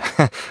consumer,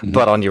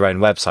 but on your own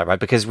website, right?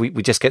 Because we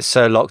just get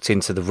so locked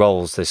into the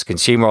roles. There's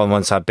consumer on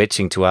one side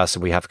bitching to us,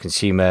 and we have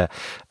consumer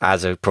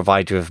as a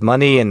provider of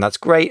money, and that's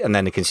great. And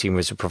then the consumer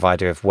is a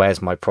provider of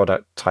where's my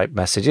product type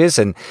messages,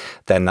 and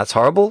then that's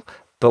horrible.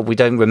 But we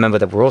don't remember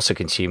that we're also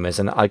consumers.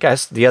 And I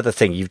guess the other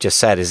thing you've just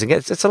said is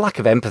it's a lack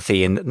of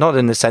empathy, and not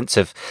in the sense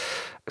of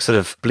sort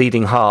of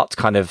bleeding heart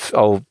kind of,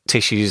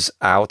 tissues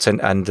out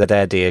and the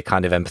dear dear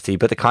kind of empathy,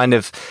 but the kind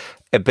of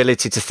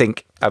ability to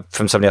think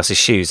from somebody else's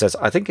shoes. As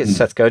I think it's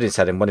Seth Godin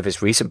said in one of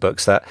his recent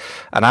books, that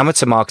an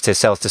amateur marketer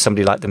sells to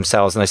somebody like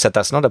themselves. And I said,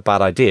 that's not a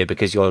bad idea,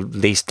 because you're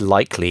least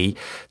likely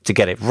to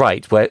get it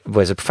right.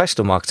 Whereas a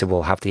professional marketer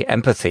will have the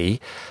empathy,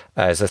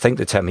 as I think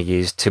the term he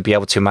used, to be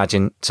able to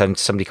imagine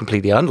somebody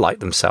completely unlike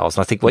themselves.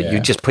 And I think you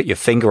just put your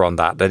finger on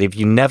that if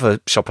you never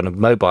shop on a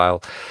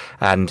mobile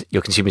and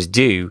your consumers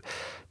do,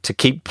 to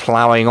keep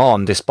plowing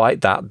on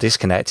despite that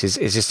disconnect is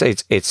just,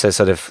 it's a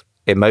sort of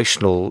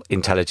emotional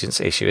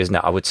intelligence issue, isn't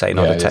it? I would say,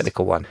 not a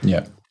technical one.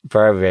 Yeah.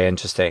 Very, very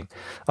interesting.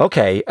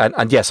 Okay.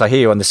 And yes, I hear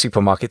you on the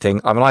supermarket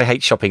thing. I mean, I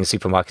hate shopping in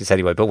supermarkets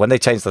anyway, but when they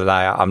change the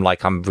layout, I'm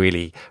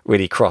really,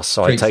 really cross.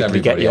 So Freaks I totally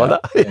get you out. on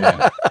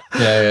that.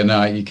 Yeah.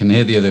 No, you can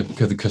hear the other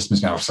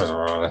customers now.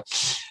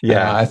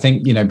 Yeah. I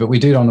think, but we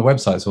do it on the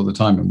websites all the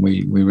time, and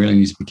we really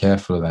need to be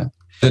careful of that.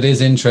 That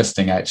is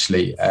interesting,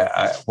 actually.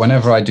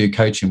 Whenever I do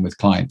coaching with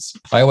clients,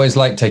 I always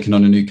like taking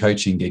on a new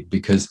coaching gig,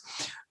 because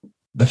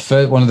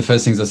one of the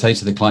first things I say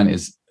to the client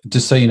is,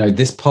 just so you know,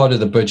 this part of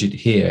the budget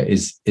here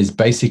is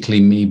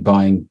basically me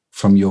buying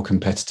from your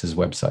competitors'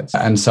 websites.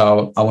 And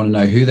so I want to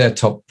know who their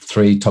top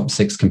 3, top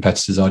 6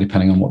 competitors are,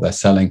 depending on what they're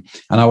selling.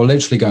 And I will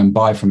literally go and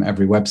buy from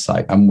every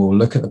website, and we'll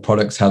look at the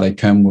products, how they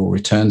come, we'll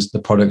return the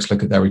products,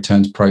 look at their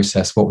returns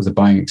process, what was the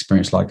buying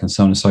experience like, and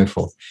so on and so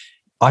forth.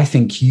 I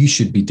think you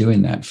should be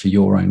doing that for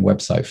your own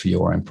website, for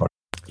your own product.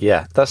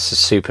 Yeah, that's a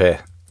super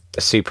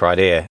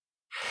idea.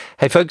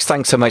 Hey folks,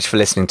 thanks so much for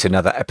listening to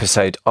another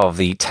episode of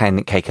the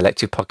 10K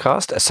Collective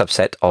podcast, a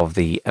subset of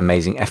the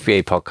amazing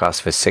FBA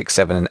podcast for 6,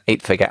 7 and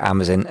 8 figure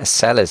Amazon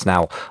sellers.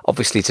 Now,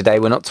 obviously today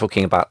we're not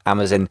talking about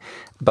Amazon,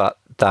 but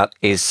that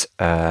is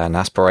an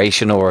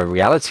aspiration or a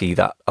reality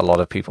that a lot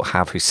of people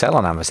have who sell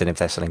on Amazon, if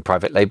they're selling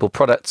private label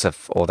products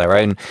or their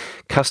own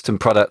custom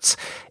products,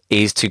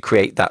 is to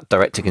create that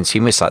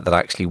direct-to-consumer site that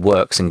actually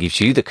works and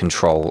gives you the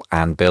control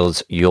and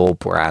builds your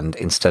brand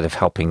instead of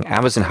helping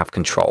Amazon have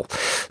control.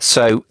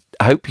 So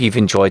I hope you've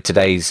enjoyed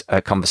today's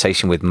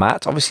conversation with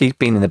Matt. Obviously, he's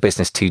been in the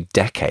business 2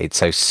 decades,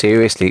 so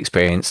seriously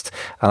experienced.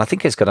 And I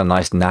think he's got a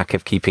nice knack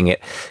of keeping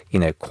it,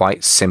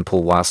 quite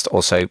simple, whilst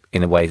also,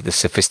 in a way, the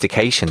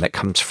sophistication that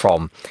comes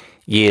from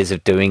years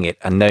of doing it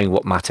and knowing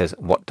what matters,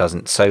 what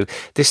doesn't. So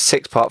this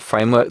 6-part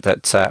framework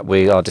that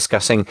we are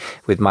discussing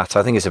with Matt,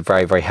 I think is a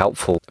very, very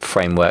helpful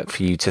framework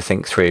for you to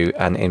think through.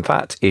 And in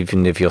fact,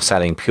 even if you're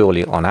selling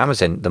purely on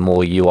Amazon, the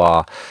more you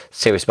are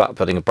serious about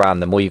building a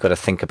brand, the more you've got to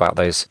think about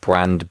those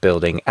brand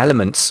building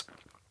elements,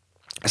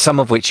 some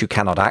of which you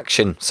cannot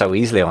action so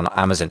easily on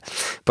Amazon.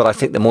 But I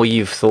think the more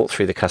you've thought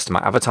through the customer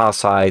avatar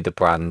side, the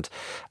brand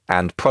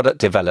and product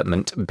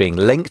development being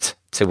linked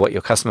to what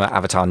your customer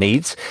avatar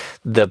needs,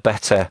 the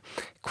better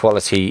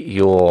quality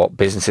your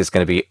business is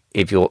going to be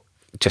if you're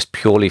just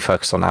purely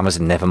focused on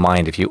Amazon, never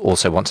mind if you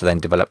also want to then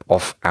develop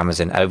off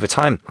Amazon over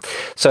time.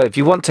 So if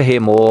you want to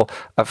hear more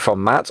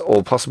from Matt,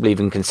 or possibly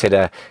even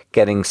consider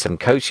getting some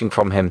coaching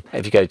from him,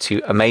 if you go to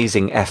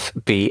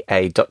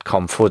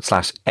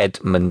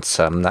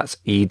amazingfba.com/Edmundson, that's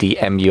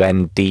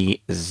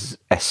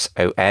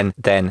EDMUNDSON,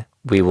 then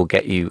we will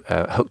get you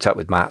hooked up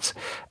with Matt.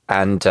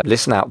 And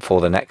listen out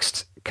for the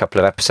next couple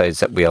of episodes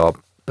that we are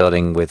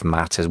building with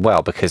Matt as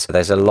well, because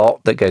there's a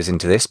lot that goes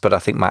into this. But I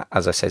think Matt,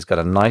 as I said, has got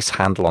a nice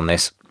handle on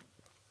this.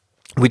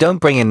 We don't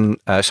bring in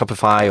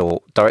Shopify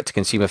or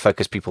direct-to-consumer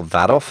focused people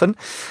that often,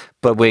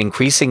 But we're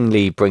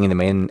increasingly bringing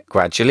them in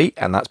gradually,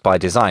 and that's by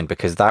design,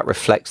 because that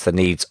reflects the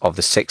needs of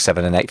the 6,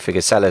 7, and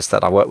 8-figure sellers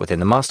that I work with in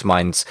the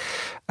masterminds,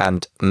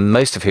 and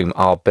most of whom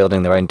are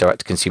building their own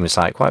direct-to-consumer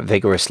site quite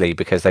vigorously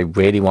because they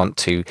really want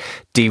to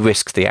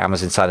de-risk the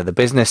Amazon side of the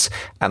business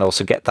and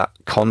also get that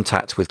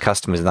contact with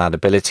customers and that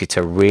ability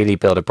to really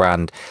build a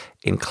brand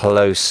in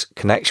close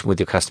connection with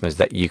your customers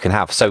that you can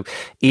have. So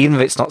even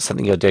if it's not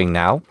something you're doing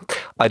now,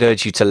 I'd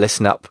urge you to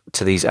listen up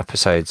to these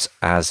episodes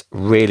as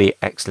really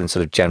excellent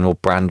sort of general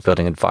brand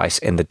building advice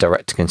in the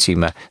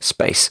direct-to-consumer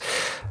space.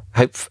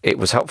 Hope it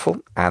was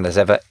helpful. And as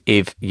ever,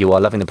 if you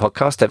are loving the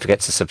podcast, don't forget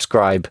to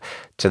subscribe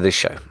to this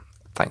show.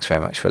 Thanks very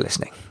much for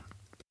listening.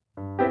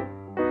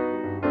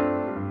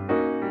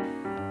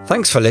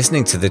 Thanks for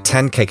listening to the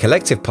 10K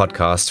Collective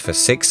podcast for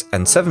 6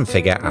 and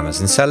 7-figure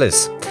Amazon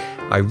sellers.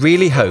 I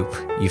really hope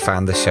you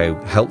found the show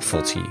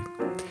helpful to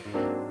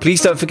you.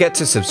 Please don't forget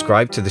to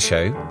subscribe to the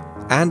show.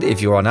 And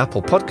if you're on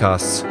Apple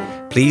Podcasts,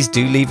 please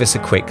do leave us a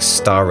quick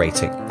star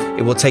rating.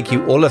 It will take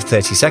you all of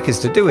 30 seconds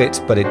to do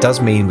it, but it does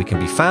mean we can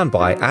be found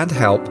by and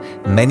help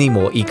many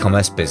more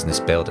e-commerce business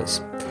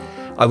builders.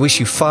 I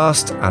wish you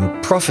fast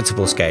and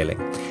profitable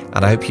scaling,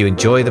 and I hope you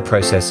enjoy the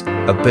process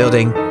of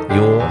building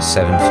your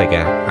 7-figure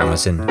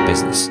Amazon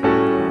business.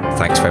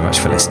 Thanks very much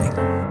for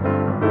listening.